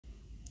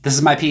This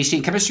is my PhD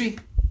in chemistry,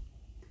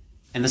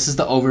 and this is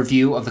the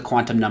overview of the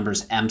quantum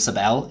numbers m sub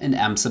L and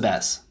m sub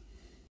S.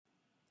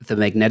 The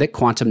magnetic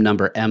quantum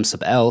number m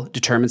sub L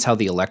determines how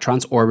the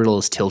electron's orbital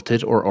is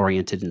tilted or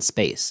oriented in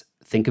space.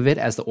 Think of it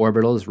as the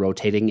orbital is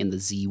rotating in the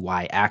zy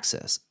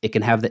axis. It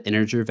can have the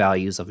integer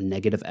values of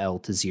negative L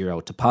to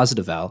 0 to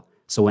positive L,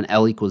 so when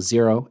L equals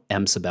 0,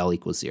 m sub L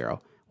equals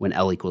 0. When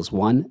L equals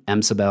 1,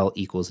 m sub L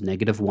equals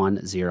negative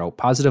 1, 0,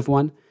 positive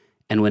 1.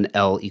 And when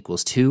L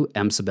equals 2,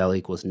 m sub L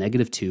equals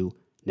negative 2,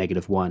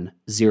 negative 1,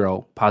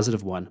 0,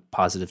 positive 1,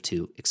 positive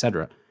 2,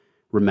 etc.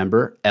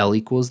 Remember, L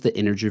equals the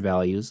integer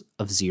values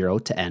of 0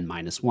 to n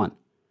minus 1.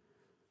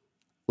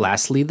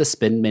 Lastly, the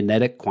spin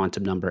magnetic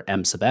quantum number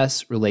m sub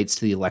S relates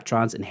to the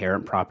electron's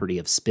inherent property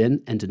of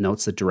spin and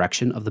denotes the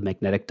direction of the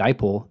magnetic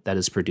dipole that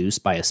is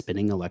produced by a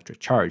spinning electric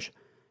charge.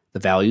 The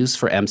values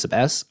for m sub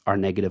S are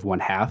negative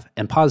 1/2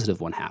 and positive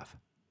 1/2.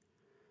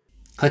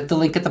 Click the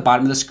link at the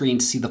bottom of the screen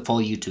to see the full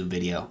YouTube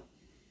video.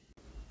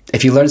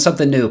 If you learned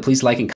something new, please like and comment.